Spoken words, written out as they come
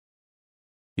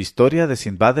Historia de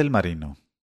Sindbad el Marino.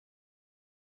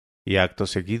 Y acto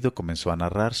seguido comenzó a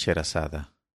narrar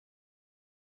Sherazada.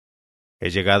 He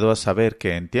llegado a saber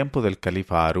que en tiempo del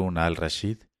califa Harún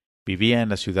al-Rashid vivía en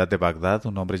la ciudad de Bagdad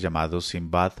un hombre llamado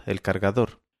Sindbad el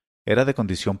Cargador. Era de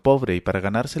condición pobre y para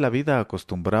ganarse la vida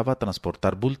acostumbraba a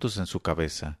transportar bultos en su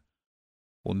cabeza.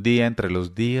 Un día entre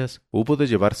los días hubo de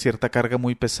llevar cierta carga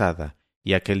muy pesada,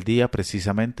 y aquel día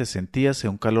precisamente sentíase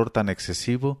un calor tan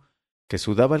excesivo que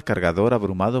sudaba el cargador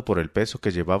abrumado por el peso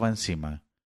que llevaba encima.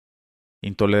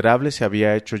 Intolerable se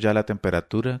había hecho ya la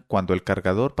temperatura cuando el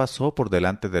cargador pasó por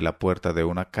delante de la puerta de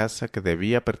una casa que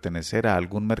debía pertenecer a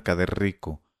algún mercader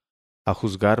rico, a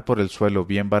juzgar por el suelo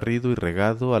bien barrido y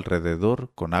regado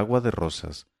alrededor con agua de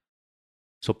rosas.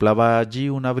 Soplaba allí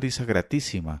una brisa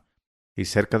gratísima, y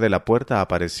cerca de la puerta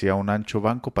aparecía un ancho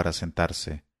banco para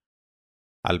sentarse.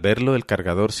 Al verlo, el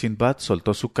cargador Sindbad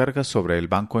soltó su carga sobre el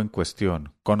banco en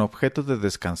cuestión, con objeto de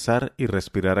descansar y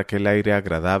respirar aquel aire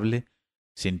agradable,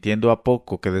 sintiendo a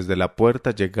poco que desde la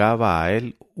puerta llegaba a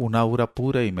él una aura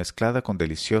pura y mezclada con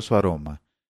delicioso aroma,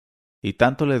 y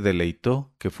tanto le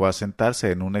deleitó que fue a sentarse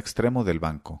en un extremo del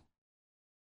banco.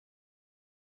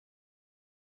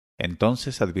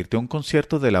 Entonces advirtió un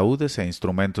concierto de laúdes e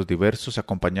instrumentos diversos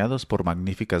acompañados por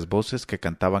magníficas voces que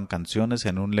cantaban canciones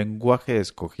en un lenguaje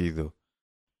escogido,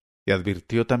 y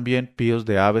advirtió también píos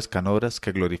de aves canoras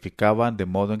que glorificaban de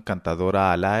modo encantador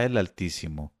a Alá el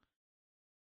Altísimo.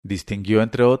 Distinguió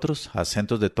entre otros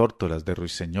acentos de tórtolas, de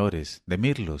ruiseñores, de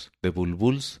mirlos, de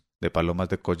bulbuls, de palomas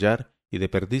de collar y de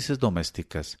perdices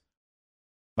domésticas.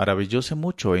 Maravillóse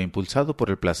mucho e impulsado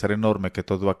por el placer enorme que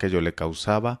todo aquello le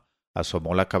causaba,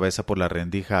 asomó la cabeza por la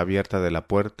rendija abierta de la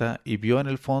puerta y vio en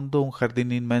el fondo un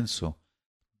jardín inmenso,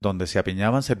 donde se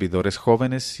apiñaban servidores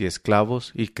jóvenes y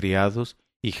esclavos y criados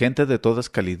y gente de todas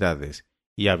calidades,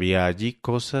 y había allí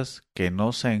cosas que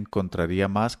no se encontraría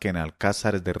más que en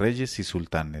alcázares de reyes y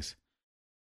sultanes.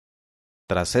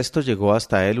 Tras esto llegó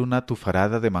hasta él una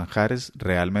tufarada de manjares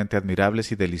realmente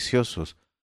admirables y deliciosos,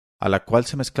 a la cual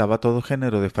se mezclaba todo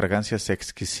género de fragancias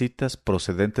exquisitas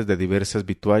procedentes de diversas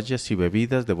vituallas y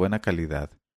bebidas de buena calidad.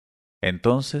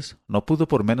 Entonces no pudo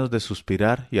por menos de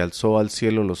suspirar y alzó al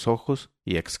cielo los ojos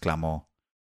y exclamó: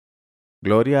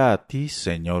 Gloria a ti,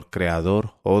 Señor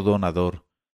Creador, oh Donador.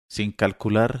 Sin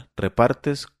calcular,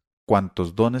 repartes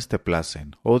cuantos dones te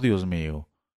placen, oh Dios mío.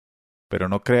 Pero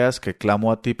no creas que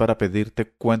clamo a ti para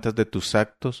pedirte cuentas de tus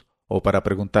actos o para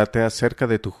preguntarte acerca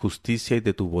de tu justicia y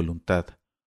de tu voluntad,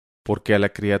 porque a la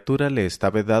criatura le está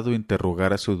vedado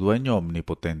interrogar a su dueño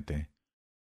omnipotente.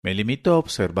 Me limito a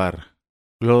observar: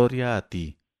 gloria a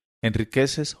ti.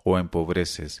 Enriqueces o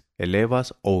empobreces,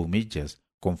 elevas o humillas,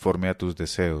 conforme a tus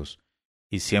deseos,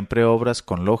 y siempre obras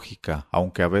con lógica,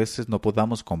 aunque a veces no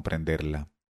podamos comprenderla.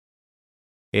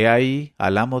 He ahí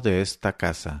al amo de esta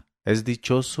casa, es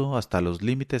dichoso hasta los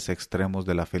límites extremos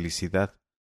de la felicidad.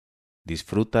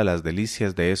 Disfruta las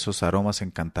delicias de esos aromas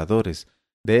encantadores,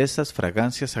 de esas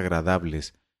fragancias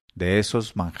agradables, de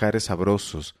esos manjares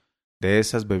sabrosos, de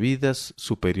esas bebidas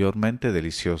superiormente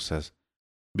deliciosas.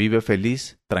 Vive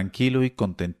feliz, tranquilo y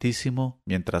contentísimo,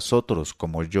 mientras otros,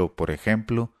 como yo, por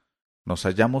ejemplo, nos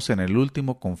hallamos en el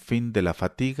último confín de la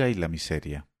fatiga y la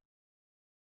miseria.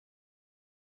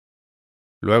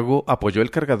 Luego apoyó el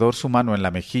cargador su mano en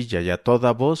la mejilla y a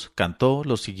toda voz cantó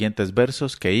los siguientes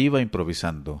versos que iba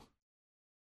improvisando.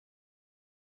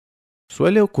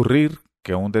 Suele ocurrir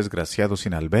que un desgraciado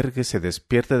sin albergue se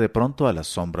despierte de pronto a la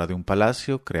sombra de un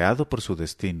palacio creado por su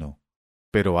destino.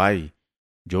 Pero ay,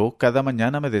 yo cada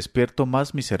mañana me despierto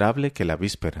más miserable que la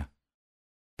víspera.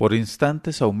 Por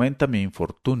instantes aumenta mi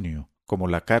infortunio, como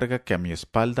la carga que a mi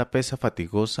espalda pesa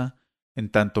fatigosa, en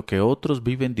tanto que otros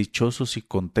viven dichosos y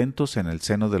contentos en el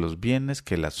seno de los bienes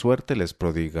que la suerte les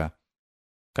prodiga.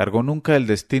 ¿Cargó nunca el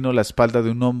destino la espalda de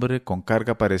un hombre con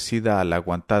carga parecida a la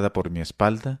aguantada por mi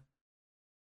espalda?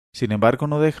 Sin embargo,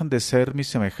 no dejan de ser mis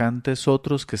semejantes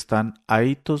otros que están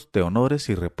ahitos de honores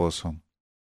y reposo.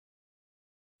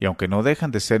 Y aunque no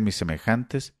dejan de ser mis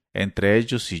semejantes, entre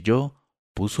ellos y yo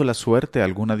puso la suerte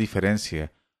alguna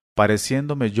diferencia,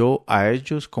 pareciéndome yo a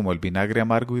ellos como el vinagre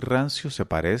amargo y rancio se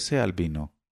parece al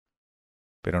vino.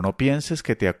 Pero no pienses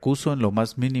que te acuso en lo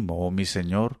más mínimo, oh mi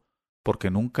señor,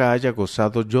 porque nunca haya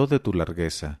gozado yo de tu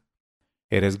largueza.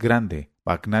 Eres grande,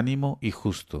 magnánimo y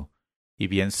justo, y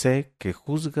bien sé que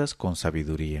juzgas con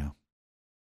sabiduría.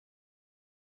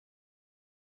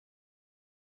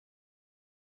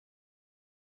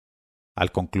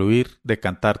 Al concluir de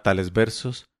cantar tales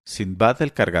versos, Sindbad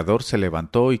el cargador se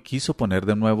levantó y quiso poner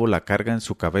de nuevo la carga en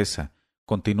su cabeza,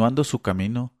 continuando su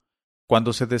camino,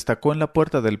 cuando se destacó en la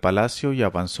puerta del palacio y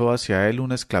avanzó hacia él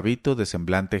un esclavito de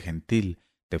semblante gentil,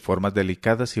 de formas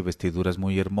delicadas y vestiduras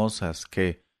muy hermosas,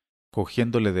 que,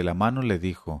 cogiéndole de la mano, le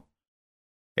dijo: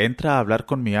 «Entra a hablar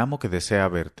con mi amo que desea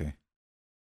verte».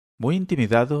 Muy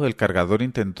intimidado, el cargador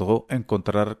intentó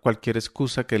encontrar cualquier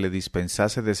excusa que le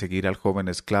dispensase de seguir al joven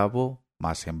esclavo,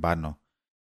 mas en vano.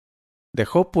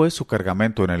 Dejó pues su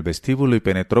cargamento en el vestíbulo y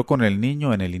penetró con el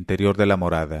niño en el interior de la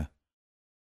morada.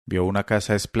 Vio una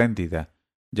casa espléndida,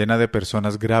 llena de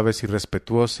personas graves y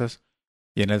respetuosas,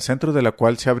 y en el centro de la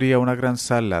cual se abría una gran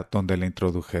sala donde le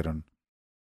introdujeron.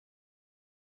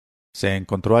 Se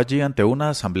encontró allí ante una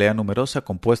asamblea numerosa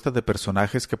compuesta de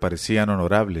personajes que parecían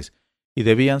honorables y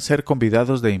debían ser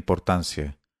convidados de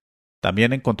importancia.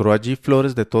 También encontró allí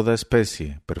flores de toda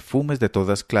especie, perfumes de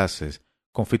todas clases,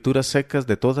 confituras secas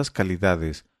de todas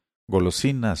calidades,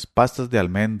 golosinas, pastas de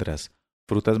almendras,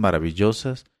 frutas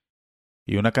maravillosas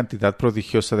y una cantidad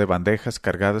prodigiosa de bandejas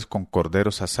cargadas con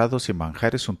corderos asados y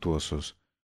manjares suntuosos,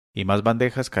 y más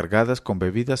bandejas cargadas con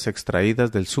bebidas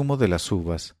extraídas del zumo de las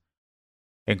uvas.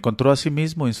 Encontró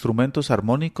asimismo instrumentos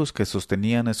armónicos que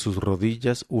sostenían en sus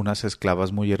rodillas unas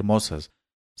esclavas muy hermosas,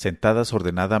 sentadas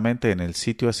ordenadamente en el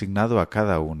sitio asignado a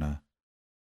cada una.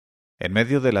 En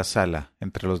medio de la sala,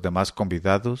 entre los demás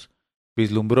convidados,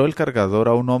 vislumbró el cargador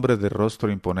a un hombre de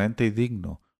rostro imponente y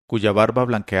digno, cuya barba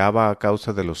blanqueaba a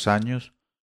causa de los años,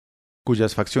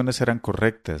 cuyas facciones eran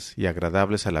correctas y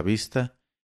agradables a la vista,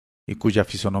 y cuya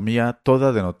fisonomía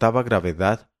toda denotaba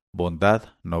gravedad,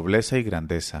 bondad, nobleza y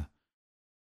grandeza.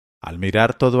 Al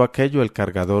mirar todo aquello, el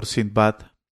cargador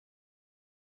Sindbad,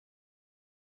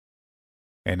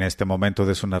 en este momento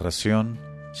de su narración,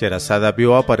 Sherazada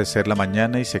vio aparecer la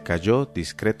mañana y se calló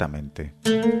discretamente.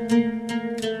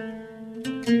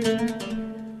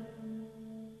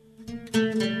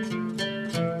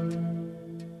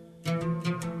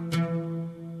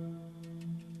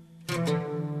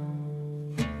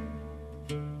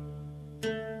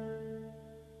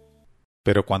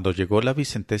 Pero cuando llegó la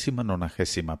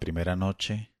 191ª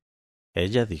noche,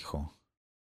 ella dijo: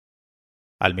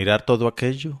 Al mirar todo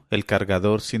aquello, el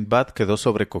cargador Sindbad quedó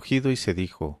sobrecogido y se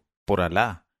dijo: Por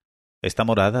Alá, esta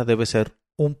morada debe ser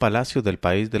un palacio del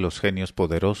país de los genios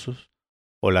poderosos,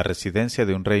 o la residencia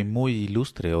de un rey muy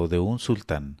ilustre o de un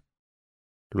sultán.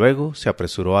 Luego se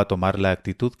apresuró a tomar la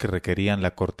actitud que requerían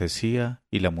la cortesía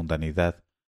y la mundanidad,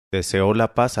 deseó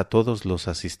la paz a todos los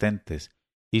asistentes,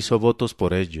 hizo votos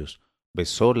por ellos,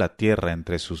 besó la tierra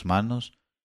entre sus manos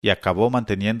y acabó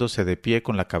manteniéndose de pie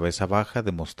con la cabeza baja,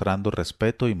 demostrando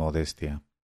respeto y modestia.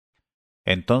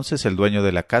 Entonces el dueño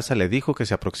de la casa le dijo que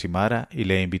se aproximara y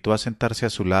le invitó a sentarse a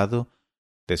su lado,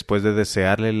 después de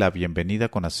desearle la bienvenida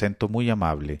con acento muy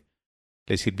amable.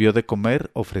 Le sirvió de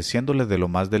comer ofreciéndole de lo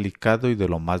más delicado y de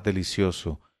lo más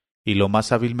delicioso, y lo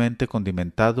más hábilmente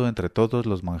condimentado entre todos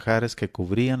los manjares que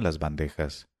cubrían las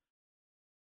bandejas.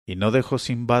 Y no dejó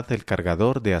Sindbad el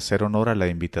cargador de hacer honor a la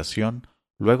invitación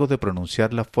luego de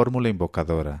pronunciar la fórmula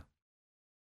invocadora.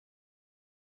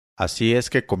 Así es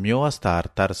que comió hasta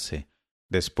hartarse,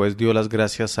 después dio las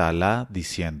gracias a Alá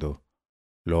diciendo: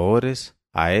 Loores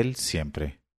a él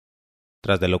siempre.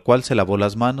 Tras de lo cual se lavó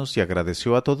las manos y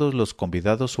agradeció a todos los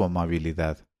convidados su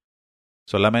amabilidad.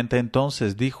 Solamente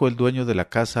entonces dijo el dueño de la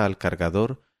casa al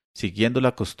cargador, siguiendo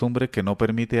la costumbre que no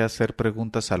permite hacer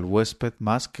preguntas al huésped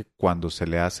más que cuando se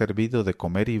le ha servido de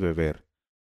comer y beber: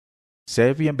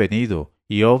 Sé bienvenido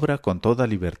y obra con toda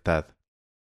libertad.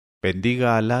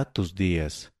 Bendiga Alá tus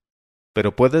días.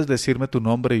 ¿Pero puedes decirme tu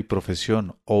nombre y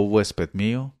profesión, oh huésped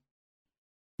mío?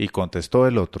 Y contestó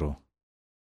el otro: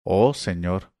 Oh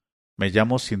señor, me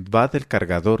llamo Sindbad el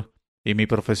cargador, y mi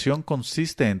profesión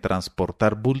consiste en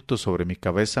transportar bultos sobre mi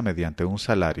cabeza mediante un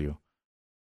salario.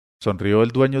 Sonrió el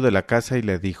dueño de la casa y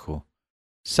le dijo: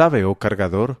 Sabe, oh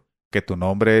cargador, que tu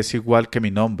nombre es igual que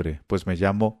mi nombre, pues me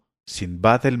llamo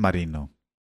Sindbad el marino.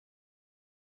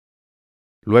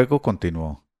 Luego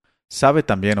continuó: Sabe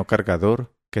también, oh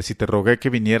cargador, que si te rogué que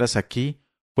vinieras aquí,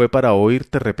 fue para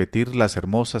oírte repetir las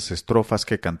hermosas estrofas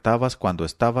que cantabas cuando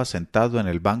estabas sentado en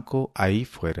el banco ahí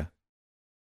fuera.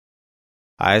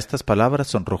 A estas palabras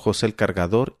sonrojóse el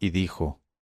cargador y dijo: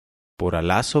 Por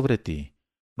Alá sobre ti,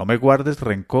 no me guardes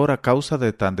rencor a causa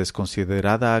de tan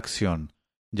desconsiderada acción,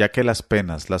 ya que las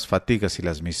penas, las fatigas y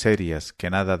las miserias, que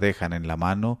nada dejan en la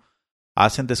mano,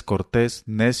 hacen descortés,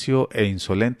 necio e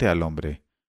insolente al hombre.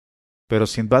 Pero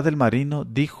Sindbad el marino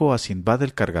dijo a Sindbad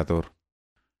el cargador: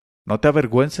 No te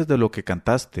avergüences de lo que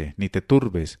cantaste, ni te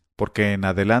turbes, porque en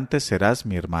adelante serás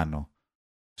mi hermano.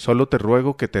 Solo te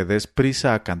ruego que te des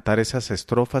prisa a cantar esas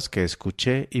estrofas que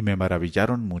escuché y me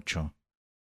maravillaron mucho.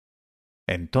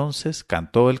 Entonces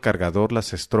cantó el cargador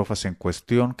las estrofas en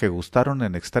cuestión, que gustaron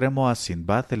en extremo a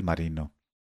Sindbad el marino.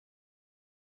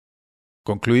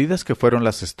 Concluidas que fueron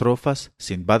las estrofas,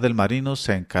 Sindbad el marino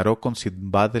se encaró con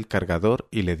Sindbad el cargador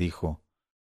y le dijo: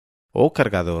 «Oh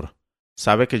cargador,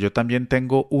 sabe que yo también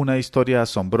tengo una historia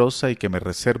asombrosa y que me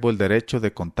reservo el derecho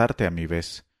de contarte a mi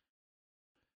vez.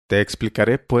 Te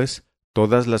explicaré, pues,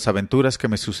 todas las aventuras que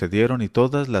me sucedieron y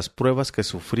todas las pruebas que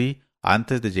sufrí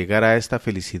antes de llegar a esta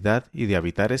felicidad y de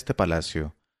habitar este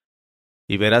palacio.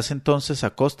 Y verás entonces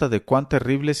a costa de cuán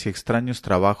terribles y extraños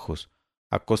trabajos,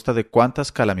 a costa de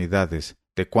cuántas calamidades,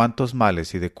 de cuántos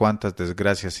males y de cuántas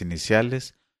desgracias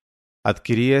iniciales,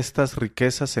 adquirí estas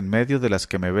riquezas en medio de las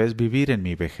que me ves vivir en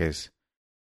mi vejez.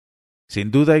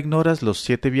 Sin duda ignoras los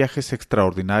 7 viajes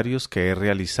extraordinarios que he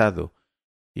realizado,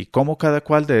 y cómo cada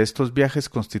cual de estos viajes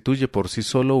constituye por sí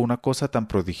solo una cosa tan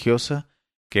prodigiosa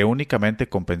que únicamente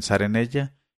con pensar en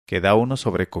ella queda uno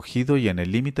sobrecogido y en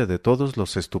el límite de todos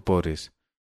los estupores.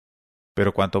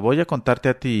 Pero cuanto voy a contarte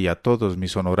a ti y a todos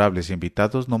mis honorables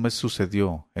invitados no me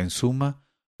sucedió, en suma,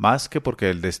 más que porque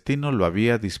el destino lo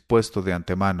había dispuesto de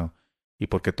antemano, y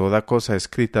porque toda cosa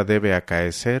escrita debe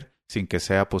acaecer sin que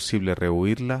sea posible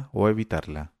rehuirla o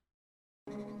evitarla.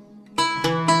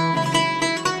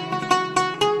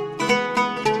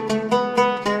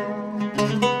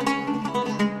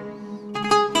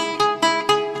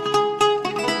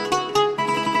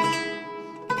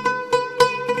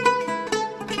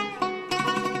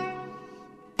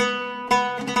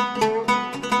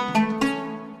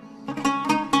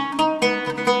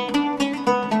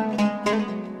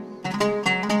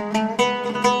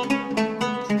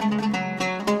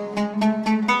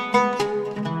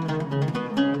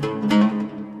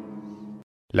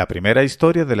 La primera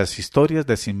historia de las historias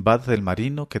de Sindbad el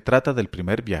marino que trata del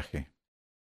primer viaje.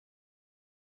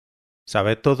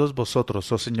 Sabed todos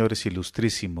vosotros, oh señores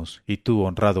ilustrísimos, y tú,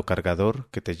 honrado cargador,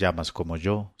 que te llamas como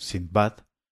yo, Sindbad,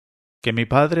 que mi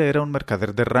padre era un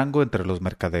mercader de rango entre los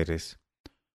mercaderes.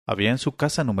 Había en su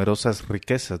casa numerosas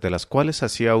riquezas, de las cuales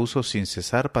hacía uso sin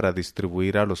cesar para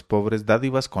distribuir a los pobres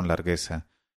dádivas con largueza,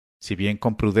 si bien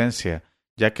con prudencia,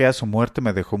 ya que a su muerte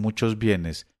me dejó muchos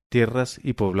bienes, tierras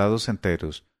y poblados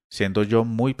enteros, siendo yo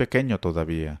muy pequeño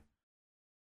todavía.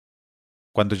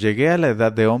 Cuando llegué a la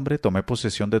edad de hombre, tomé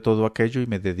posesión de todo aquello y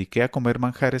me dediqué a comer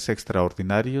manjares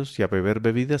extraordinarios y a beber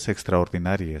bebidas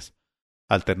extraordinarias,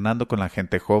 alternando con la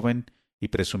gente joven y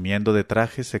presumiendo de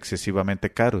trajes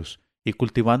excesivamente caros, y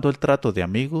cultivando el trato de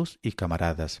amigos y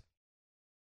camaradas.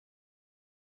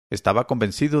 Estaba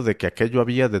convencido de que aquello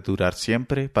había de durar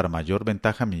siempre para mayor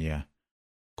ventaja mía.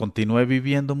 Continué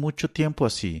viviendo mucho tiempo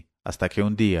así, hasta que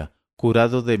un día,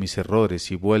 curado de mis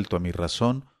errores y vuelto a mi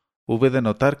razón, hube de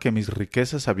notar que mis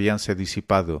riquezas habíanse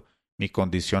disipado, mi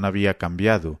condición había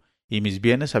cambiado, y mis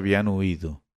bienes habían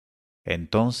huido.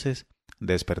 Entonces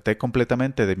desperté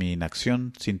completamente de mi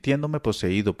inacción, sintiéndome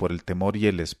poseído por el temor y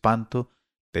el espanto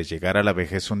de llegar a la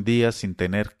vejez un día sin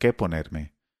tener qué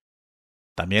ponerme.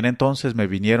 También entonces me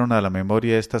vinieron a la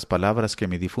memoria estas palabras que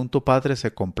mi difunto padre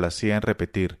se complacía en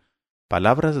repetir,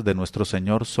 palabras de nuestro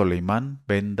señor Soleimán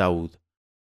ben Daud,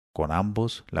 con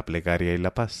ambos la plegaria y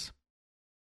la paz.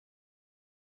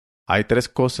 Hay 3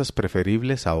 cosas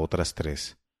preferibles a otras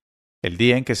 3. El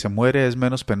día en que se muere es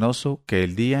menos penoso que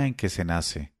el día en que se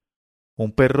nace.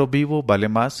 Un perro vivo vale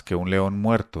más que un león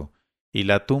muerto, y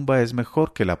la tumba es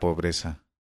mejor que la pobreza.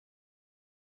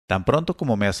 Tan pronto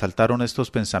como me asaltaron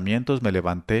estos pensamientos me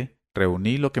levanté,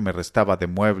 reuní lo que me restaba de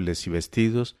muebles y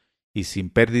vestidos, y sin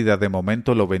pérdida de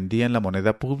momento lo vendí en la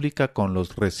moneda pública con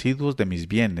los residuos de mis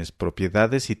bienes,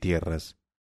 propiedades y tierras.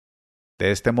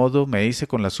 De este modo me hice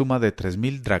con la suma de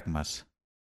 3000 dracmas.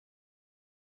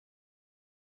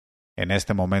 En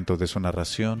este momento de su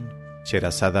narración,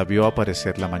 Sherazada vio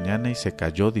aparecer la mañana y se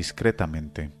calló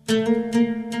discretamente.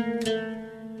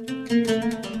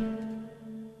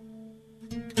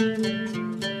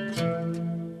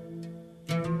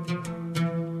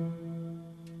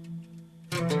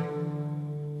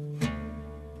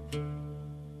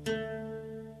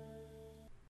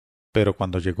 Pero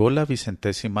cuando llegó la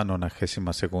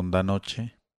 192ª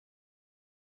noche,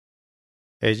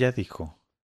 ella dijo: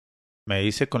 me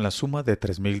hice con la suma de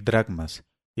 3000 dracmas,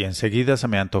 y enseguida se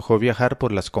me antojó viajar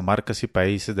por las comarcas y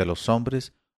países de los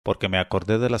hombres, porque me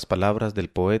acordé de las palabras del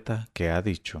poeta que ha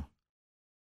dicho: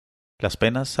 las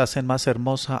penas hacen más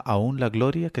hermosa aún la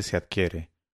gloria que se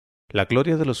adquiere. La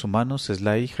gloria de los humanos es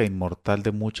la hija inmortal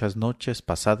de muchas noches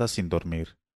pasadas sin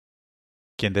dormir.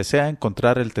 Quien desea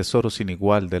encontrar el tesoro sin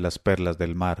igual de las perlas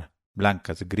del mar,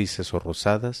 blancas, grises o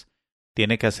rosadas,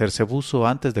 tiene que hacerse buzo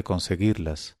antes de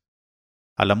conseguirlas.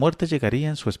 A la muerte llegaría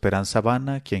en su esperanza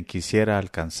vana quien quisiera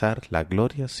alcanzar la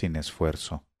gloria sin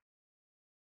esfuerzo.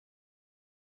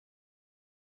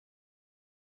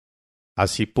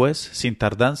 Así pues, sin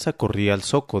tardanza corrí al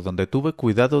zoco, donde tuve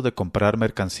cuidado de comprar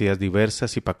mercancías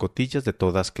diversas y pacotillas de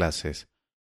todas clases.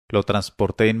 Lo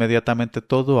transporté inmediatamente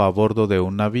todo a bordo de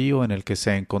un navío en el que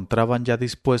se encontraban ya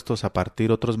dispuestos a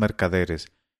partir otros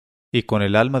mercaderes, y con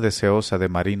el alma deseosa de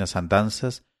marinas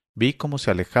andanzas, vi cómo se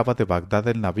alejaba de Bagdad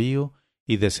el navío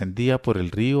y descendía por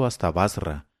el río hasta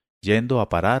Basra, yendo a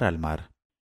parar al mar.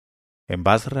 En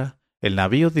Basra, el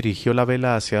navío dirigió la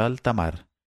vela hacia alta mar,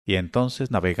 y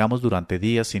entonces navegamos durante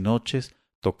días y noches,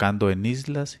 tocando en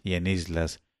islas, y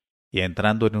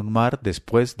entrando en un mar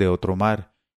después de otro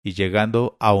mar, y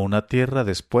llegando a una tierra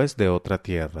después de otra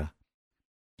tierra.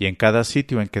 Y en cada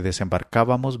sitio en que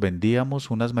desembarcábamos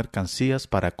vendíamos unas mercancías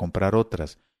para comprar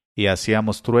otras, y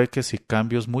hacíamos trueques y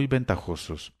cambios muy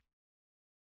ventajosos.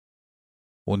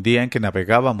 Un día en que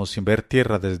navegábamos sin ver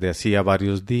tierra desde hacía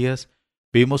varios días,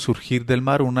 vimos surgir del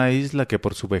mar una isla que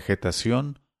por su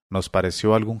vegetación nos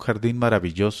pareció algún jardín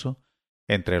maravilloso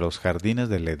entre los jardines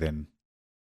del Edén.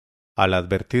 Al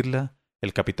advertirla,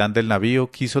 el capitán del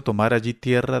navío quiso tomar allí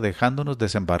tierra dejándonos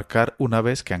desembarcar una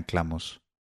vez que anclamos.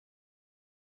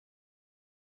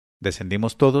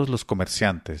 Descendimos todos los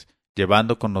comerciantes,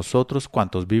 llevando con nosotros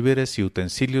cuantos víveres y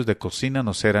utensilios de cocina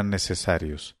nos eran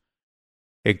necesarios.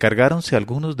 Encargáronse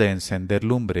algunos de encender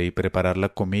lumbre y preparar la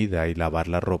comida y lavar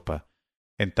la ropa,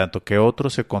 en tanto que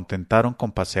otros se contentaron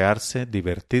con pasearse,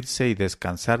 divertirse y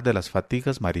descansar de las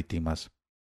fatigas marítimas.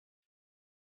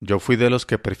 Yo fui de los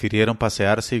que prefirieron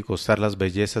pasearse y gozar las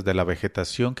bellezas de la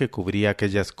vegetación que cubría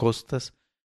aquellas costas,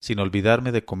 sin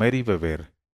olvidarme de comer y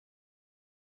beber.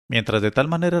 Mientras de tal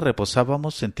manera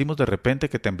reposábamos, sentimos de repente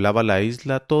que temblaba la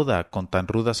isla toda con tan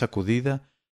ruda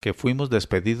sacudida que fuimos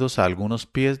despedidos a algunos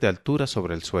pies de altura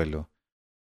sobre el suelo.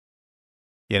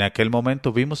 Y en aquel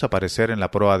momento vimos aparecer en la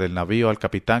proa del navío al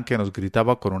capitán que nos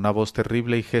gritaba con una voz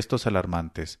terrible y gestos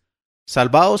alarmantes: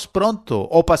 «¡Salvaos pronto,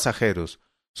 oh pasajeros!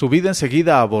 Subid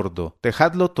enseguida a bordo,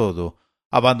 dejadlo todo,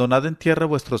 abandonad en tierra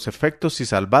vuestros efectos y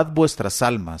salvad vuestras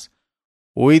almas.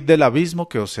 Huid del abismo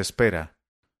que os espera.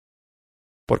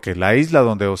 Porque la isla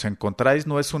donde os encontráis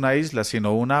no es una isla,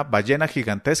 sino una ballena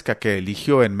gigantesca que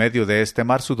eligió en medio de este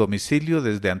mar su domicilio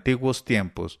desde antiguos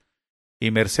tiempos,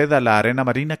 y merced a la arena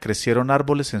marina crecieron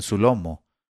árboles en su lomo.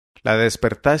 La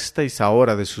despertasteis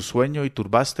ahora de su sueño y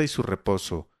turbasteis su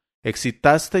reposo,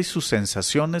 excitasteis sus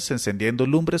sensaciones encendiendo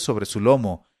lumbre sobre su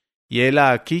lomo, y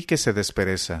hela aquí que se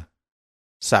despereza.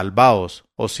 Salvaos,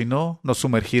 o si no, nos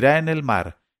sumergirá en el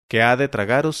mar, que ha de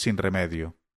tragaros sin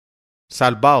remedio.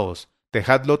 Salvaos,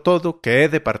 dejadlo todo, que he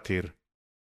de partir».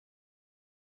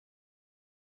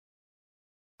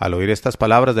 Al oír estas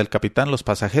palabras del capitán, los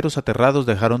pasajeros aterrados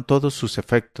dejaron todos sus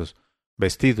efectos,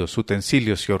 vestidos,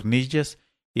 utensilios y hornillas,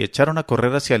 y echaron a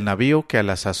correr hacia el navío que a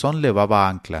la sazón levaba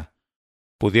ancla.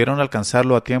 Pudieron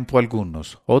alcanzarlo a tiempo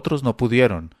algunos, otros no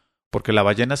pudieron, porque la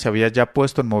ballena se había ya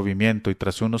puesto en movimiento y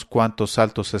tras unos cuantos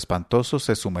saltos espantosos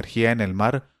se sumergía en el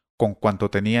mar con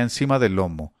cuanto tenía encima del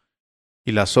lomo,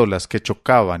 y las olas que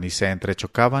chocaban y se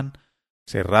entrechocaban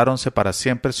cerráronse para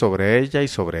siempre sobre ella y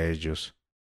sobre ellos.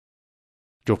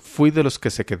 Yo fui de los que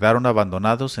se quedaron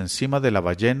abandonados encima de la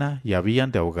ballena y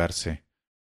habían de ahogarse.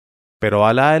 Pero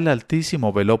Alá el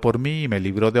Altísimo veló por mí y me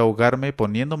libró de ahogarme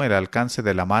poniéndome al alcance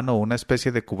de la mano una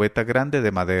especie de cubeta grande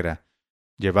de madera,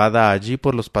 llevada allí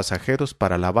por los pasajeros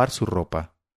para lavar su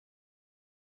ropa.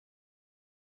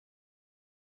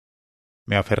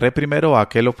 Me aferré primero a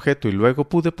aquel objeto y luego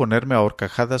pude ponerme a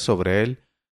horcajadas sobre él,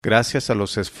 gracias a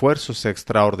los esfuerzos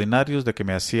extraordinarios de que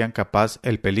me hacían capaz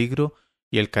el peligro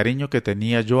y el cariño que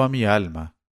tenía yo a mi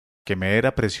alma, que me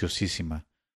era preciosísima.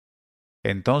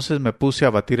 Entonces me puse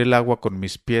a batir el agua con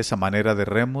mis pies a manera de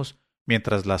remos,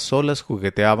 mientras las olas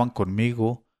jugueteaban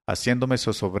conmigo, haciéndome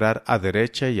zozobrar a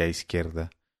derecha y a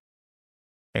izquierda.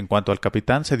 En cuanto al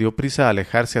capitán, se dio prisa a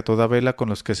alejarse a toda vela con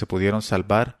los que se pudieron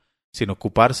salvar, sin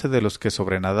ocuparse de los que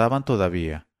sobrenadaban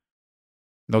todavía.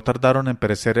 No tardaron en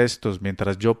perecer éstos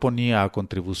mientras yo ponía a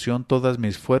contribución todas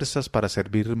mis fuerzas para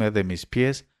servirme de mis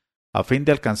pies, a fin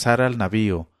de alcanzar al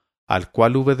navío, al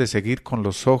cual hube de seguir con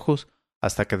los ojos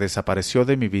hasta que desapareció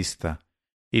de mi vista,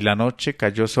 y la noche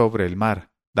cayó sobre el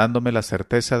mar, dándome la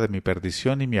certeza de mi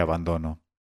perdición y mi abandono.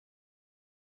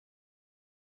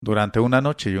 Durante una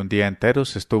noche y un día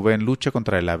enteros estuve en lucha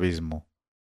contra el abismo.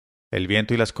 El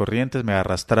viento y las corrientes me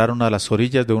arrastraron a las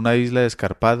orillas de una isla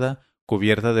escarpada,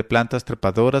 cubierta de plantas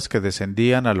trepadoras que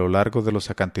descendían a lo largo de los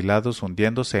acantilados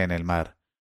hundiéndose en el mar.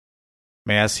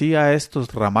 Me hacía a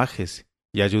estos ramajes,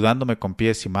 y ayudándome con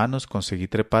pies y manos conseguí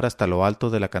trepar hasta lo alto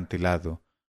del acantilado.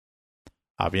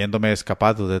 Habiéndome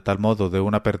escapado de tal modo de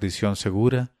una perdición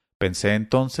segura, pensé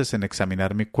entonces en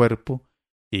examinar mi cuerpo,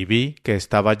 y vi que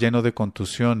estaba lleno de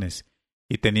contusiones,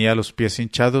 y tenía los pies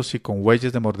hinchados y con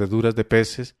huellas de mordeduras de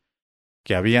peces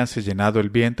que habíanse llenado el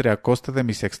vientre a costa de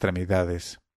mis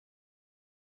extremidades.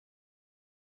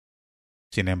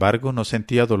 Sin embargo, no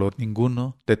sentía dolor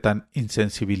ninguno, de tan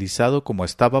insensibilizado como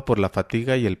estaba por la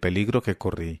fatiga y el peligro que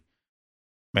corrí.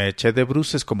 Me eché de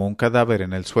bruces como un cadáver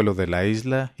en el suelo de la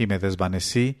isla y me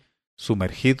desvanecí,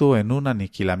 sumergido en un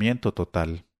aniquilamiento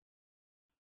total.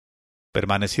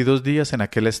 Permanecí 2 días en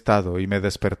aquel estado y me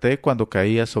desperté cuando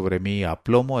caía sobre mí a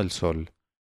plomo el sol.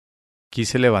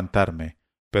 Quise levantarme,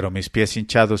 pero mis pies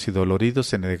hinchados y doloridos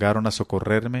se negaron a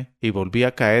socorrerme y volví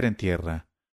a caer en tierra.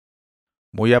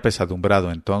 Muy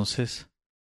apesadumbrado entonces,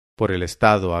 por el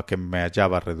estado a que me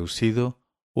hallaba reducido,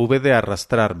 hube de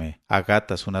arrastrarme a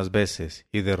gatas unas veces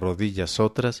y de rodillas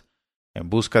otras en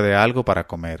busca de algo para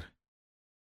comer.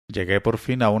 Llegué por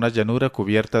fin a una llanura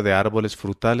cubierta de árboles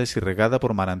frutales y regada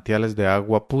por manantiales de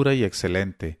agua pura y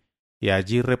excelente, y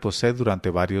allí reposé durante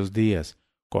varios días,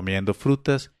 comiendo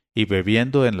frutas y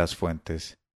bebiendo en las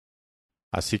fuentes.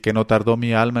 Así que no tardó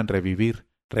mi alma en revivir,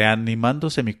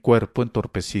 reanimándose mi cuerpo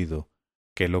entorpecido,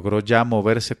 que logró ya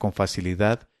moverse con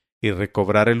facilidad y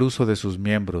recobrar el uso de sus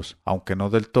miembros, aunque no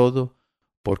del todo,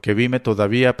 porque vime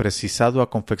todavía precisado a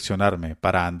confeccionarme,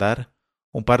 para andar,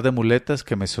 un par de muletas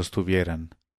que me sostuvieran.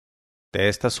 De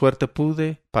esta suerte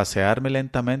pude pasearme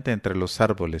lentamente entre los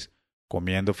árboles,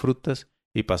 comiendo frutas,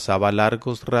 y pasaba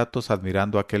largos ratos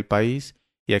admirando aquel país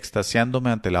y extasiándome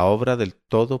ante la obra del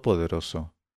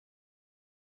Todopoderoso.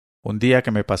 Un día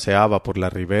que me paseaba por la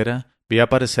ribera, vi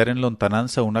aparecer en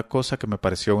lontananza una cosa que me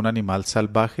pareció un animal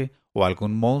salvaje o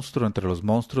algún monstruo entre los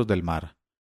monstruos del mar.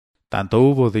 Tanto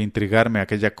hubo de intrigarme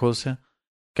aquella cosa,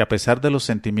 que a pesar de los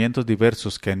sentimientos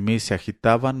diversos que en mí se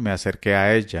agitaban, me acerqué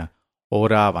a ella,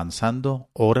 ora avanzando,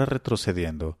 ora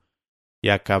retrocediendo, y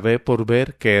acabé por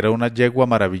ver que era una yegua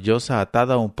maravillosa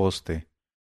atada a un poste.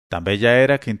 Tan bella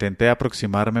era que intenté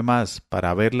aproximarme más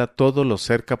para verla todo lo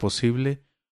cerca posible,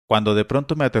 cuando de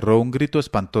pronto me aterró un grito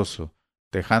espantoso,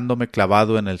 dejándome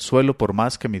clavado en el suelo por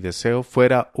más que mi deseo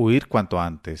fuera huir cuanto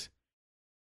antes.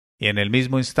 Y en el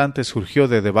mismo instante surgió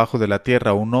de debajo de la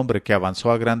tierra un hombre que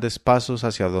avanzó a grandes pasos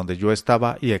hacia donde yo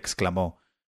estaba y exclamó: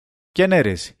 ¿Quién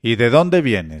eres y de dónde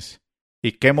vienes?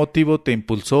 ¿Y qué motivo te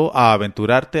impulsó a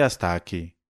aventurarte hasta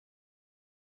aquí?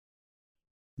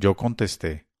 Yo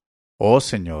contesté: Oh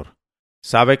Señor,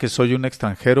 sabe que soy un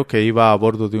extranjero que iba a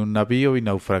bordo de un navío y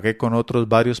naufragué con otros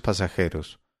varios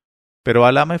pasajeros. Pero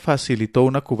Alá me facilitó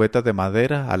una cubeta de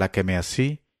madera a la que me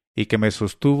así y que me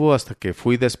sostuvo hasta que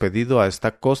fui despedido a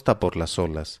esta costa por las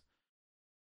olas.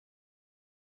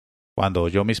 Cuando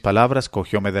oyó mis palabras,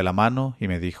 cogióme de la mano y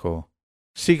me dijo: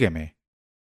 Sígueme.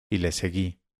 Y le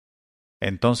seguí.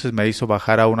 Entonces me hizo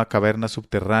bajar a una caverna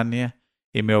subterránea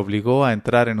y me obligó a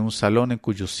entrar en un salón en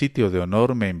cuyo sitio de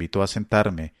honor me invitó a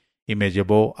sentarme y me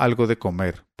llevó algo de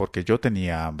comer, porque yo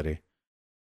tenía hambre.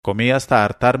 Comí hasta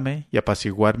hartarme y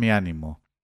apaciguar mi ánimo.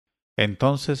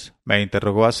 Entonces me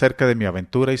interrogó acerca de mi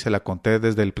aventura y se la conté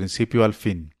desde el principio al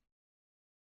fin.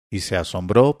 Y se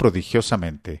asombró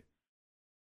prodigiosamente.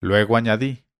 Luego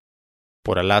añadí: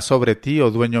 Por Alá sobre ti, oh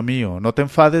dueño mío, no te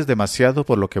enfades demasiado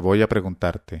por lo que voy a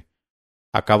preguntarte.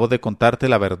 Acabo de contarte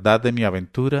la verdad de mi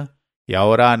aventura, y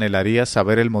ahora anhelaría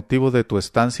saber el motivo de tu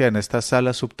estancia en esta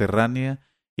sala subterránea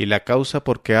y la causa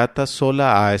por que atas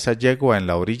sola a esa yegua en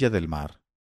la orilla del mar.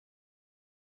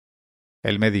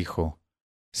 Él me dijo: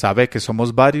 Sabe que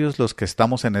somos varios los que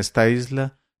estamos en esta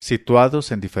isla,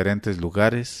 situados en diferentes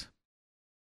lugares.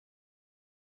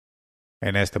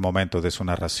 En este momento de su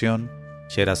narración,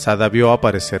 Sherazada vio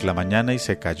aparecer la mañana y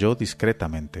se calló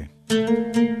discretamente.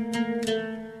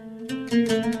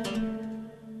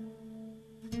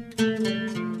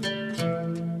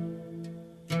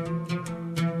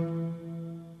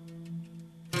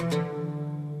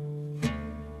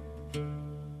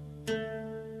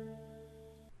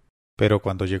 Pero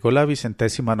cuando llegó la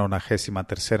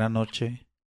 193ª noche,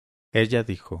 ella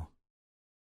dijo: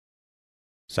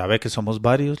 Sabe que somos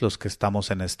varios los que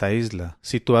estamos en esta isla,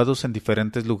 situados en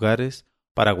diferentes lugares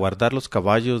para guardar los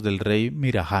caballos del rey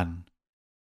Mirahan.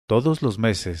 Todos los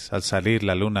meses, al salir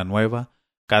la luna nueva,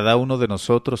 cada uno de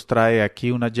nosotros trae aquí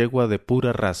una yegua de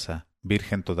pura raza,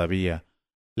 virgen todavía,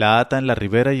 la ata en la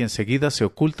ribera y enseguida se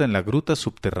oculta en la gruta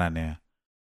subterránea.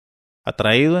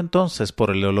 Atraído entonces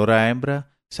por el olor a hembra,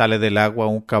 sale del agua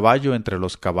un caballo entre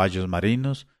los caballos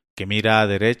marinos, que mira a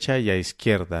derecha y a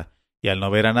izquierda, y al no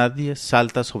ver a nadie,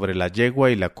 salta sobre la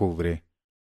yegua y la cubre.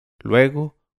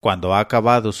 Luego, cuando ha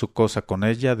acabado su cosa con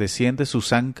ella, desciende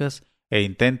sus ancas e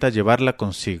intenta llevarla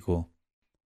consigo.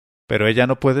 Pero ella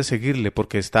no puede seguirle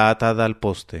porque está atada al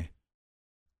poste.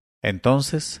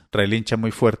 Entonces relincha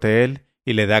muy fuerte él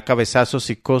y le da cabezazos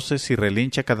y coces y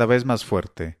relincha cada vez más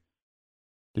fuerte.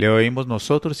 Le oímos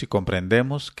nosotros y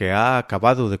comprendemos que ha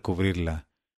acabado de cubrirla.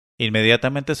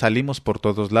 Inmediatamente salimos por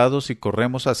todos lados y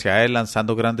corremos hacia él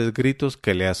lanzando grandes gritos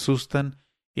que le asustan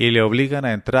y le obligan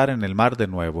a entrar en el mar de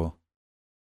nuevo.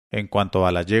 En cuanto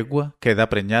a la yegua, queda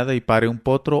preñada y pare un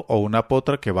potro o una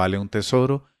potra que vale un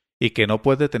tesoro y que no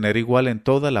puede tener igual en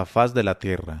toda la faz de la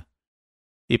tierra.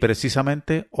 Y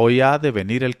precisamente hoy ha de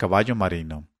venir el caballo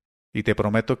marino, y te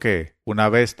prometo que, una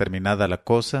vez terminada la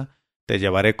cosa, te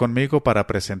llevaré conmigo para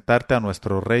presentarte a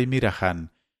nuestro rey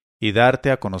Miraján y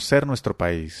darte a conocer nuestro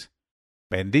país.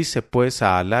 Bendice pues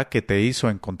a Alá que te hizo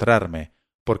encontrarme,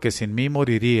 porque sin mí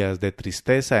morirías de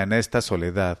tristeza en esta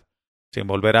soledad, sin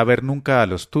volver a ver nunca a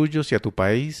los tuyos y a tu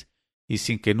país, y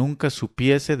sin que nunca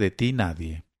supiese de ti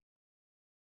nadie.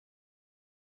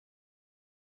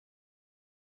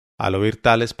 Al oír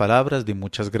tales palabras di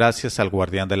muchas gracias al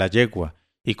guardián de la yegua,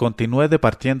 y continué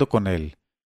departiendo con él,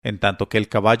 en tanto que el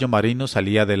caballo marino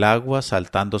salía del agua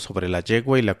saltando sobre la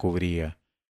yegua y la cubría.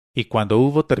 Y cuando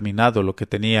hubo terminado lo que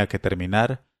tenía que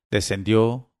terminar,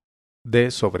 descendió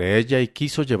de sobre ella y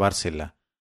quiso llevársela.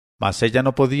 Mas ella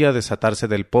no podía desatarse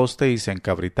del poste y se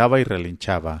encabritaba y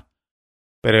relinchaba.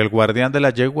 Pero el guardián de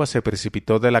la yegua se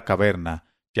precipitó de la caverna,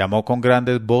 llamó con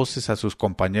grandes voces a sus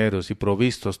compañeros y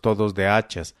provistos todos de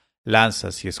hachas,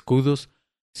 lanzas y escudos,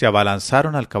 se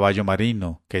abalanzaron al caballo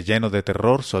marino, que lleno de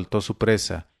terror soltó su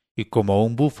presa, y como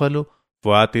un búfalo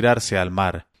fue a tirarse al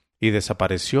mar, y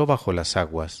desapareció bajo las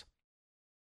aguas.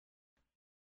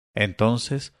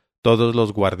 Entonces todos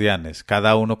los guardianes,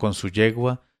 cada uno con su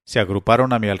yegua, se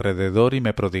agruparon a mi alrededor y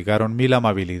me prodigaron 1000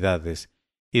 amabilidades,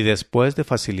 y después de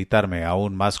facilitarme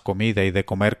aún más comida y de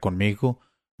comer conmigo,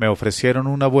 me ofrecieron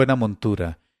una buena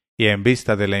montura, y en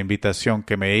vista de la invitación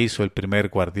que me hizo el primer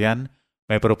guardián,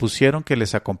 me propusieron que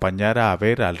les acompañara a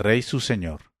ver al rey su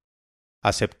señor.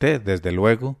 Acepté, desde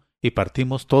luego, y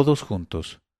partimos todos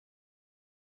juntos.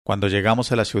 Cuando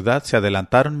llegamos a la ciudad se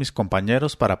adelantaron mis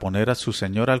compañeros para poner a su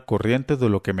señor al corriente de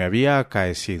lo que me había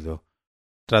acaecido,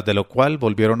 tras de lo cual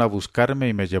volvieron a buscarme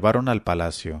y me llevaron al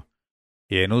palacio.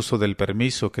 Y en uso del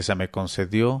permiso que se me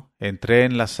concedió, entré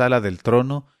en la sala del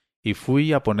trono y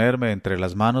fui a ponerme entre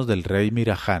las manos del rey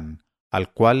Miraján,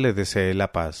 al cual le deseé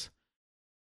la paz.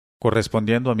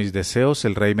 Correspondiendo a mis deseos,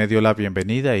 el rey me dio la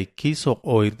bienvenida y quiso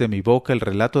oír de mi boca el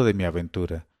relato de mi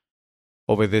aventura.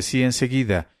 Obedecí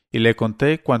enseguida y le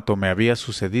conté cuanto me había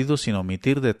sucedido sin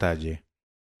omitir detalle.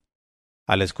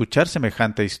 Al escuchar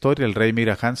semejante historia, el rey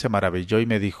Miraján se maravilló y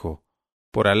me dijo: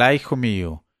 «Por Alá, hijo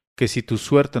mío, que si tu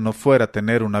suerte no fuera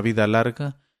tener una vida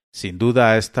larga, sin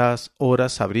duda a estas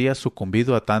horas habrías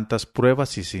sucumbido a tantas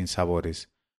pruebas y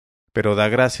sinsabores. Pero da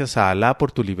gracias a Alá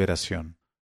por tu liberación».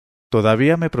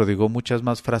 Todavía me prodigó muchas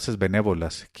más frases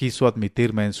benévolas, quiso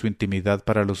admitirme en su intimidad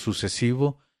para lo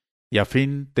sucesivo, y a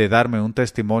fin de darme un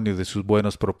testimonio de sus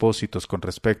buenos propósitos con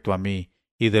respecto a mí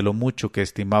y de lo mucho que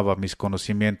estimaba mis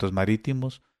conocimientos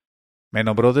marítimos, me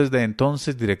nombró desde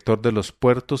entonces director de los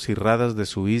puertos y radas de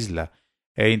su isla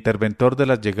e interventor de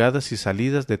las llegadas y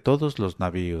salidas de todos los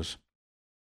navíos.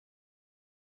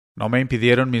 No me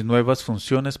impidieron mis nuevas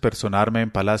funciones personarme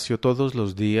en palacio todos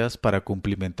los días para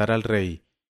cumplimentar al rey,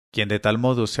 quien de tal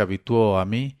modo se habituó a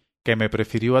mí que me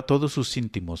prefirió a todos sus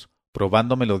íntimos,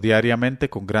 probándomelo diariamente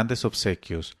con grandes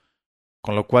obsequios,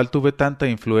 con lo cual tuve tanta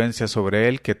influencia sobre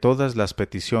él que todas las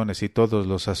peticiones y todos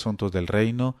los asuntos del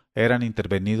reino eran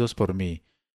intervenidos por mí,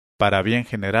 para bien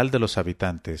general de los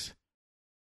habitantes.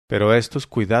 Pero estos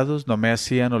cuidados no me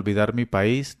hacían olvidar mi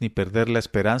país ni perder la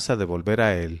esperanza de volver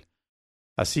a él.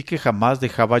 Así que jamás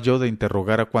dejaba yo de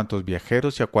interrogar a cuantos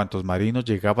viajeros y a cuantos marinos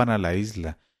llegaban a la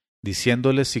isla,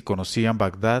 diciéndoles si conocían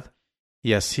Bagdad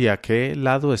y hacia qué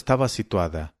lado estaba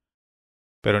situada.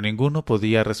 Pero ninguno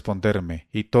podía responderme,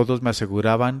 y todos me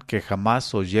aseguraban que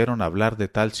jamás oyeron hablar de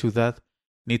tal ciudad,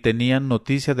 ni tenían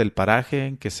noticia del paraje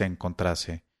en que se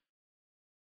encontrase.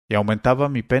 Y aumentaba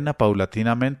mi pena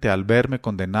paulatinamente al verme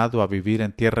condenado a vivir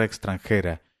en tierra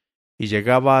extranjera, y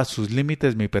llegaba a sus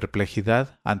límites mi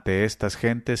perplejidad ante estas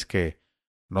gentes que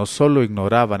no sólo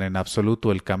ignoraban en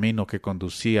absoluto el camino que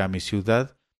conducía a mi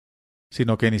ciudad,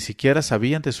 sino que ni siquiera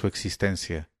sabían de su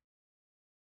existencia.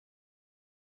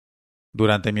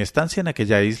 Durante mi estancia en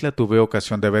aquella isla tuve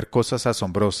ocasión de ver cosas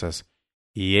asombrosas,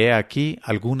 y he aquí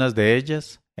algunas de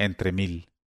ellas entre 1000.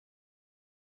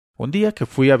 Un día que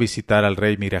fui a visitar al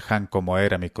rey Miraján como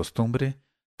era mi costumbre,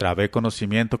 trabé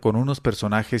conocimiento con unos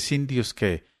personajes indios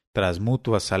que, tras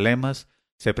mutuas zalemas,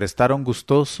 se prestaron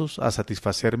gustosos a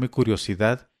satisfacer mi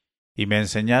curiosidad y me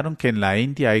enseñaron que en la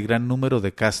India hay gran número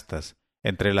de castas,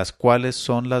 entre las cuales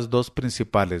son las dos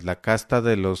principales la casta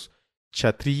de los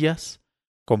kshatriyas,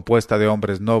 compuesta de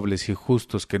hombres nobles y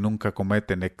justos que nunca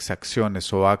cometen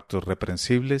exacciones o actos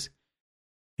reprensibles,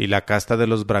 y la casta de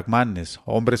los brahmanes,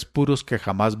 hombres puros que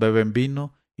jamás beben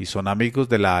vino y son amigos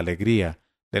de la alegría,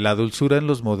 de la dulzura en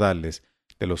los modales,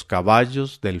 de los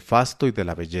caballos, del fasto y de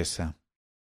la belleza.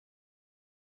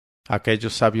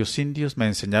 Aquellos sabios indios me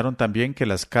enseñaron también que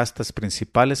las castas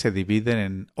principales se dividen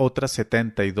en otras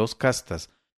 72 castas,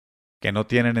 que no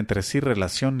tienen entre sí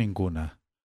relación ninguna,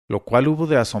 lo cual hubo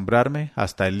de asombrarme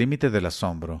hasta el límite del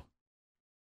asombro.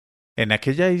 En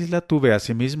aquella isla tuve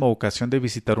asimismo ocasión de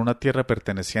visitar una tierra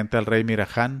perteneciente al rey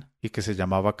Mirajan y que se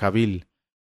llamaba Kabil.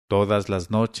 Todas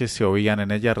las noches se oían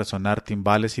en ella resonar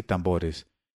timbales y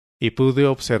tambores, y pude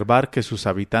observar que sus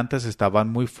habitantes estaban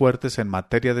muy fuertes en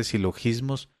materia de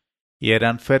silogismos y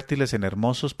eran fértiles en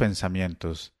hermosos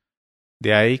pensamientos.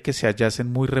 De ahí que se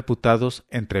hallasen muy reputados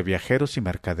entre viajeros y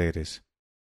mercaderes.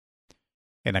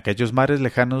 En aquellos mares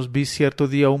lejanos vi cierto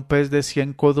día un pez de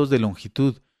 100 codos de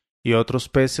longitud y otros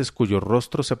peces cuyo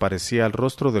rostro se parecía al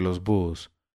rostro de los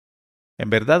búhos. En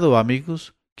verdad, oh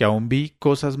amigos, que aún vi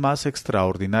cosas más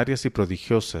extraordinarias y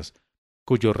prodigiosas,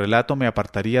 cuyo relato me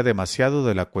apartaría demasiado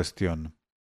de la cuestión.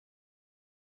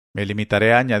 Me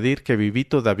limitaré a añadir que viví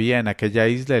todavía en aquella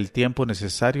isla el tiempo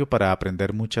necesario para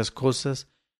aprender muchas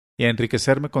cosas y a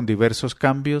enriquecerme con diversos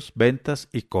cambios, ventas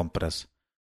y compras.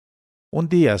 Un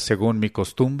día, según mi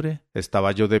costumbre,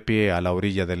 estaba yo de pie a la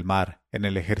orilla del mar, en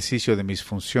el ejercicio de mis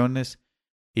funciones,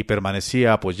 y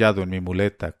permanecía apoyado en mi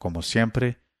muleta, como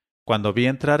siempre, cuando vi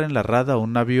entrar en la rada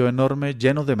un navío enorme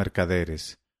lleno de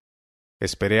mercaderes.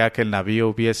 Esperé a que el navío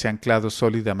hubiese anclado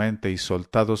sólidamente y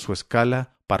soltado su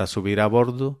escala para subir a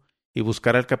bordo y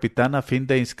buscar al capitán a fin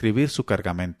de inscribir su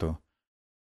cargamento.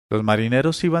 Los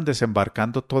marineros iban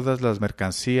desembarcando todas las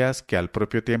mercancías que al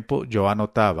propio tiempo yo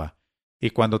anotaba, y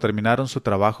cuando terminaron su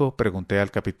trabajo pregunté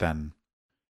al capitán: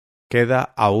 ¿Queda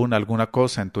aún alguna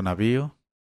cosa en tu navío?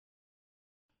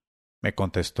 Me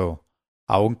contestó: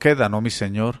 Aún quedan, oh mi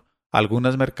señor,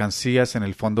 algunas mercancías en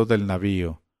el fondo del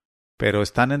navío, pero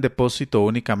están en depósito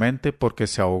únicamente porque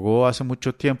se ahogó hace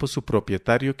mucho tiempo su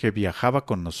propietario que viajaba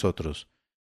con nosotros,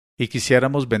 y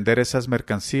quisiéramos vender esas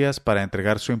mercancías para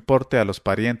entregar su importe a los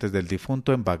parientes del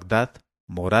difunto en Bagdad,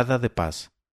 morada de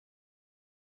paz.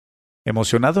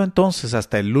 Emocionado entonces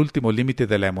hasta el último límite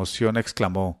de la emoción,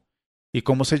 exclamó: ¿Y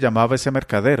cómo se llamaba ese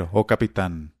mercader, oh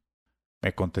capitán?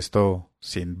 Me contestó: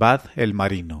 Sindbad el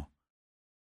marino.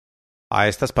 A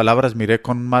estas palabras miré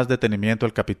con más detenimiento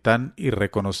al capitán y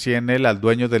reconocí en él al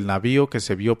dueño del navío que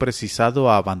se vio precisado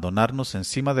a abandonarnos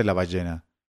encima de la ballena.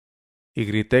 Y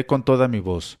grité con toda mi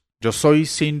voz: «Yo soy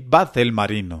Sindbad el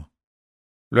marino».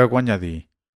 Luego añadí: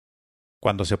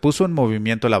 «Cuando se puso en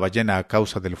movimiento la ballena a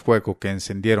causa del fuego que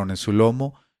encendieron en su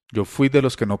lomo, yo fui de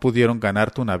los que no pudieron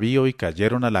ganar tu navío y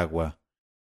cayeron al agua.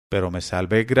 Pero me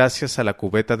salvé gracias a la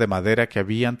cubeta de madera que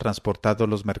habían transportado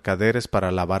los mercaderes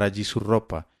para lavar allí su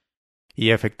ropa,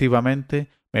 y efectivamente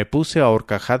me puse a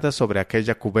horcajadas sobre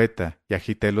aquella cubeta y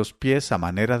agité los pies a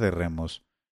manera de remos.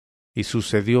 Y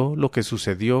sucedió lo que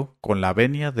sucedió con la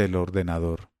venia del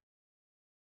ordenador».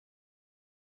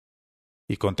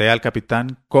 Y conté al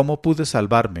capitán cómo pude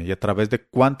salvarme y a través de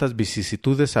cuántas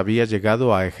vicisitudes había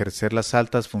llegado a ejercer las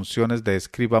altas funciones de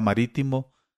escriba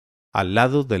marítimo al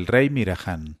lado del rey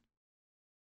Mirajan.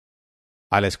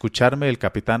 Al escucharme, el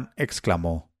capitán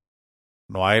exclamó: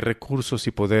 «No hay recursos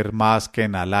y poder más que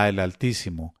en Alá el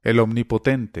Altísimo, el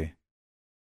Omnipotente».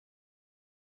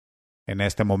 En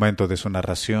este momento de su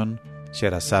narración,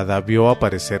 Sherazada vio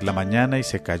aparecer la mañana y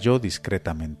se calló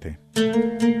discretamente.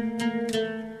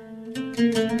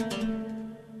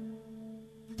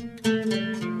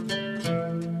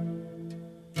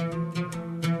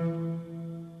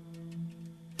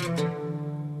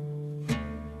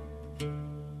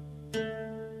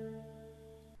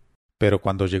 Pero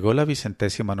cuando llegó la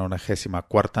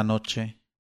 194ª noche,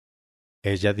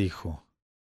 ella dijo: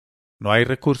 «No hay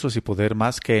recursos y poder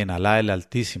más que en Alá el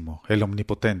Altísimo, el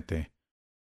Omnipotente.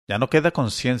 Ya no queda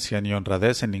conciencia ni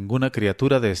honradez en ninguna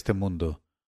criatura de este mundo.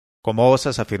 ¿Cómo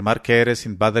osas afirmar que eres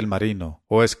Sindbad el marino,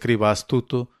 oh escriba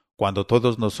astuto, cuando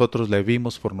todos nosotros le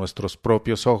vimos por nuestros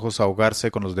propios ojos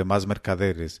ahogarse con los demás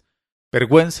mercaderes?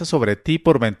 Vergüenza sobre ti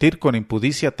por mentir con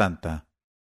impudicia tanta».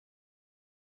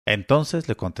 Entonces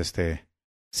le contesté: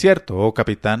 «Cierto, oh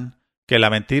capitán, que la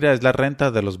mentira es la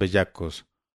renta de los bellacos,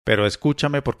 pero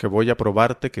escúchame porque voy a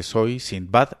probarte que soy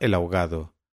Sindbad el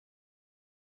ahogado».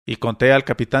 Y conté al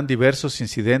capitán diversos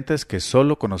incidentes que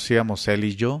sólo conocíamos él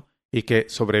y yo y que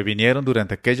sobrevinieron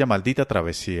durante aquella maldita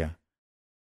travesía.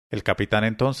 El capitán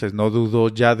entonces no dudó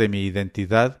ya de mi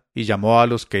identidad y llamó a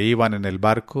los que iban en el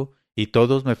barco y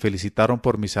todos me felicitaron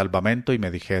por mi salvamento y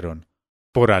me dijeron: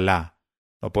 «Por Alá,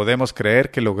 No podemos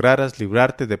creer que lograras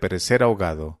librarte de perecer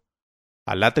ahogado.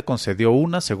 Alá te concedió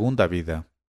una segunda vida.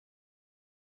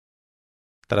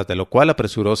 Tras de lo cual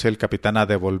apresuróse el capitán a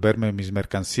devolverme mis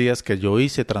mercancías que yo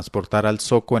hice transportar al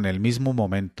zoco en el mismo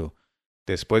momento,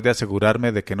 después de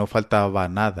asegurarme de que no faltaba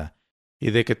nada,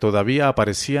 y de que todavía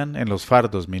aparecían en los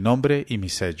fardos mi nombre y mi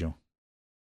sello.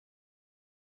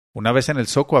 Una vez en el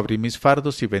zoco abrí mis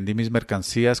fardos y vendí mis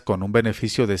mercancías con un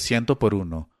beneficio de 100 por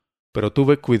 1, pero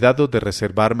tuve cuidado de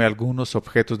reservarme algunos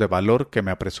objetos de valor que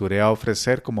me apresuré a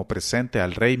ofrecer como presente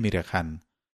al rey Miraján.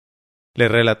 Le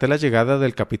relaté la llegada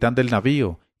del capitán del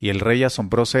navío, y el rey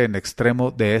asombróse en extremo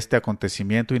de este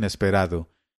acontecimiento inesperado,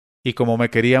 y como me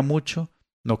quería mucho,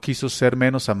 no quiso ser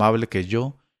menos amable que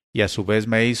yo, y a su vez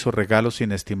me hizo regalos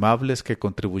inestimables que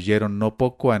contribuyeron no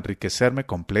poco a enriquecerme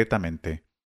completamente.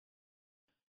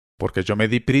 Porque yo me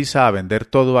di prisa a vender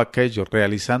todo aquello,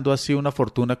 realizando así una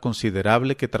fortuna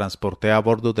considerable que transporté a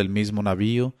bordo del mismo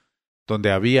navío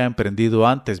donde había emprendido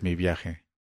antes mi viaje.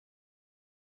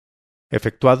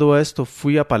 Efectuado esto,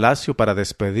 fui a palacio para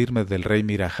despedirme del rey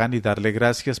Miraján y darle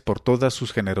gracias por todas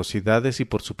sus generosidades y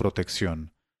por su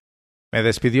protección. Me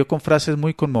despidió con frases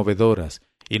muy conmovedoras,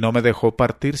 y no me dejó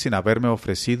partir sin haberme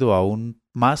ofrecido aún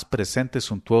más presentes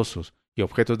suntuosos y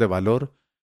objetos de valor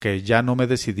que ya no me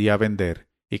decidí a vender,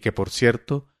 y que, por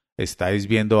cierto, estáis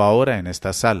viendo ahora en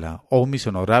esta sala, oh mis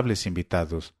honorables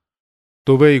invitados.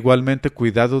 Tuve igualmente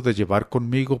cuidado de llevar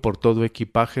conmigo por todo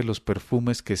equipaje los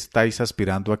perfumes que estáis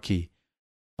aspirando aquí,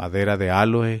 madera de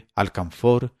áloe,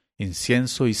 alcanfor,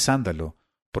 incienso y sándalo,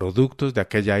 productos de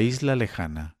aquella isla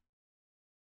lejana.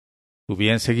 Subí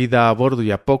enseguida a bordo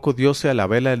y a poco dióse a la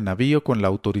vela el navío con la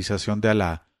autorización de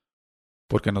Alá,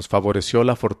 porque nos favoreció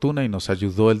la fortuna y nos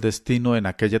ayudó el destino en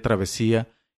aquella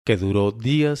travesía que duró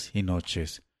días y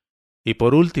noches. Y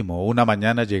por último, una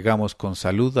mañana llegamos con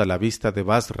salud a la vista de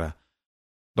Basra,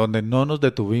 donde no nos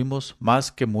detuvimos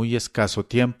más que muy escaso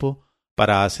tiempo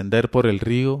para ascender por el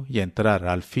río y entrar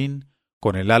al fin,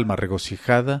 con el alma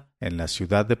regocijada, en la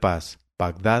ciudad de paz,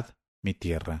 Bagdad, mi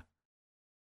tierra.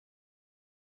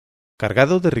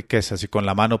 Cargado de riquezas y con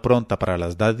la mano pronta para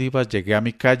las dádivas, llegué a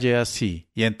mi calle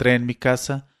así y entré en mi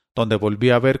casa, donde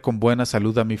volví a ver con buena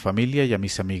salud a mi familia y a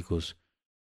mis amigos.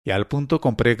 Y al punto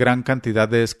compré gran cantidad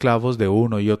de esclavos de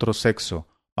uno y otro sexo,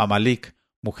 mamalik,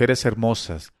 mujeres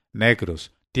hermosas,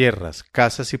 negros, tierras,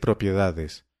 casas y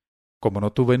propiedades, como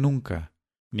no tuve nunca,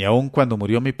 ni aun cuando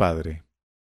murió mi padre.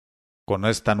 Con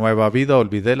esta nueva vida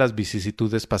olvidé las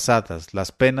vicisitudes pasadas,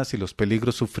 las penas y los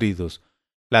peligros sufridos,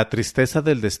 la tristeza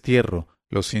del destierro,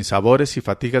 los sinsabores y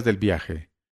fatigas del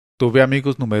viaje. Tuve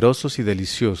amigos numerosos y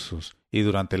deliciosos, y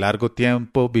durante largo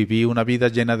tiempo viví una vida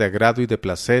llena de agrado y de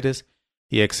placeres,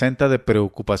 y exenta de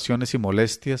preocupaciones y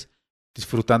molestias,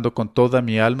 disfrutando con toda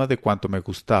mi alma de cuanto me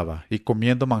gustaba, y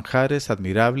comiendo manjares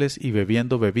admirables y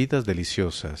bebiendo bebidas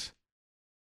deliciosas.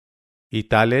 Y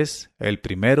tal es el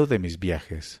primero de mis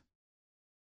viajes.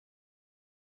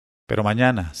 Pero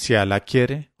mañana, si Alá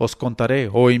quiere, os contaré,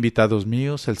 oh invitados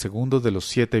míos, el segundo de los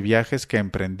 7 viajes que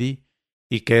emprendí,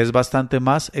 y que es bastante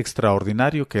más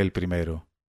extraordinario que el primero.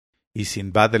 Y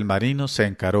Sindbad el marino se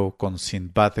encaró con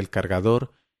Sindbad el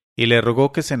cargador, y le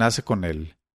rogó que cenase con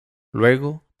él.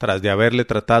 Luego, tras de haberle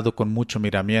tratado con mucho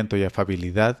miramiento y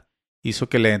afabilidad, hizo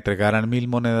que le entregaran 1000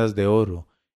 monedas de oro,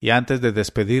 y antes de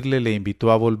despedirle le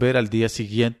invitó a volver al día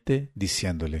siguiente,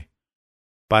 diciéndole: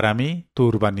 para mí, tu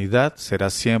urbanidad será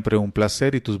siempre un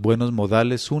placer y tus buenos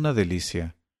modales una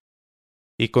delicia.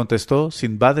 Y contestó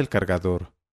Sindbad el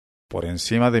cargador: por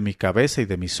encima de mi cabeza y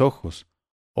de mis ojos,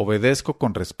 obedezco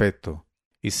con respeto,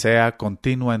 y sea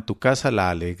continua en tu casa la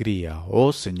alegría,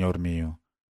 oh señor mío.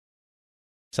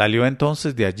 Salió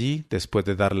entonces de allí, después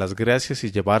de dar las gracias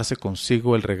y llevarse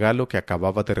consigo el regalo que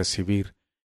acababa de recibir,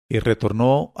 y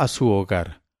retornó a su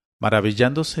hogar,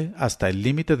 maravillándose hasta el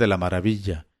límite de la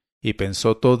maravilla, y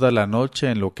pensó toda la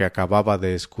noche en lo que acababa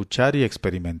de escuchar y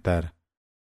experimentar.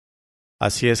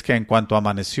 Así es que en cuanto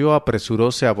amaneció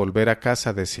apresuróse a volver a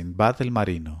casa de Sindbad el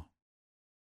marino.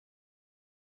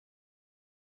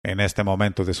 En este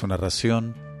momento de su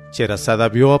narración, Sherazada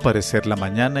vio aparecer la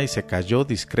mañana y se calló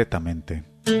discretamente.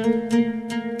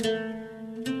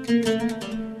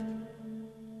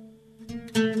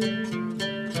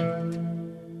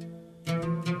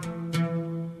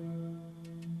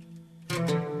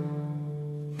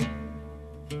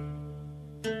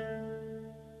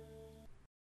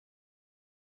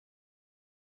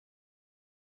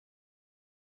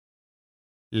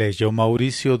 Leyó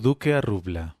Mauricio Duque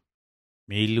Arrubla.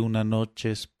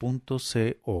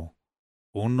 1001noches.co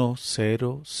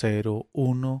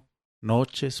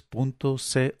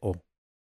 1001noches.co